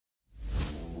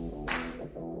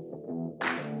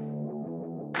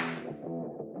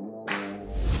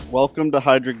Welcome to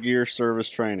Hydro Gear Service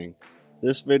Training.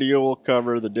 This video will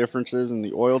cover the differences in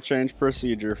the oil change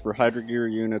procedure for Hydro Gear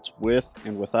units with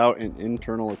and without an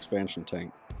internal expansion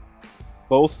tank.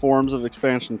 Both forms of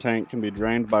expansion tank can be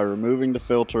drained by removing the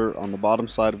filter on the bottom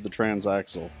side of the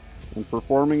transaxle. When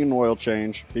performing an oil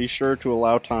change, be sure to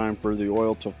allow time for the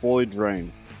oil to fully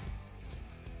drain.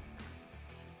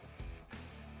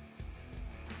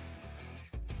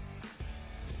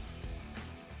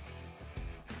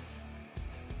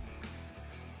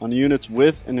 On units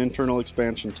with an internal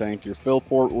expansion tank, your fill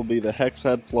port will be the hex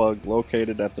head plug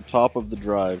located at the top of the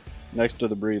drive next to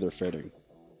the breather fitting.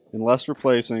 Unless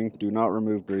replacing, do not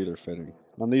remove breather fitting.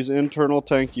 On these internal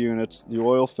tank units, the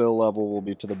oil fill level will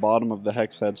be to the bottom of the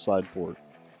hex head side port.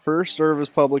 Per service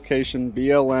publication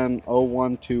BLN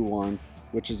 0121,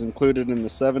 which is included in the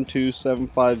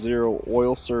 72750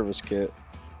 oil service kit,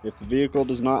 if the vehicle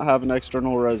does not have an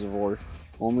external reservoir,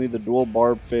 only the dual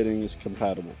barb fitting is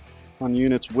compatible. On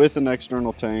units with an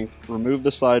external tank, remove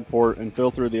the side port and fill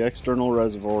through the external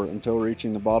reservoir until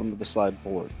reaching the bottom of the side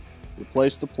port.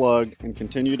 Replace the plug and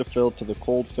continue to fill to the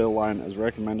cold fill line as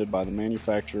recommended by the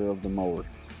manufacturer of the mower.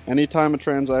 Anytime a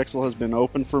transaxle has been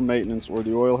opened for maintenance or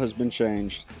the oil has been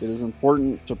changed, it is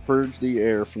important to purge the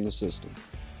air from the system.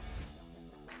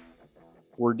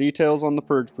 For details on the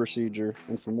purge procedure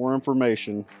and for more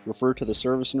information, refer to the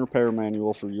service and repair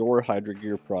manual for your Hydro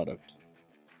Gear product.